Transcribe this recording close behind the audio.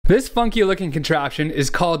This funky looking contraption is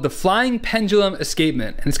called the Flying Pendulum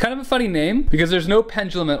Escapement. And it's kind of a funny name because there's no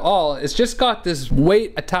pendulum at all. It's just got this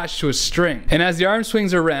weight attached to a string. And as the arm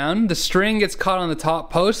swings around, the string gets caught on the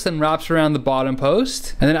top post and wraps around the bottom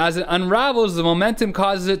post. And then as it unravels, the momentum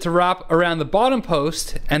causes it to wrap around the bottom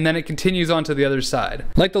post, and then it continues on to the other side.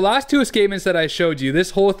 Like the last two escapements that I showed you,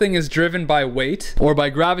 this whole thing is driven by weight or by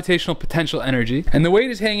gravitational potential energy. And the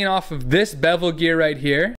weight is hanging off of this bevel gear right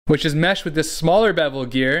here, which is meshed with this smaller bevel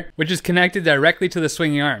gear, which is connected directly to the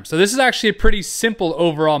swinging arm. So this is actually a pretty simple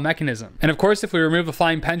overall mechanism. And of course, if we remove the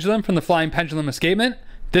flying pendulum from the Flying Pendulum Escapement,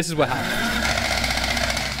 this is what happens.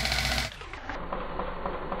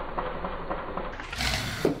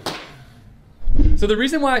 So the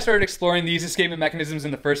reason why I started exploring these escapement mechanisms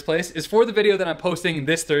in the first place is for the video that I'm posting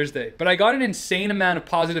this Thursday. But I got an insane amount of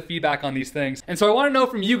positive feedback on these things. And so I want to know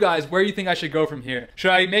from you guys where you think I should go from here.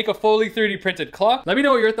 Should I make a fully 3D printed clock? Let me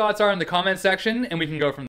know what your thoughts are in the comment section and we can go from there.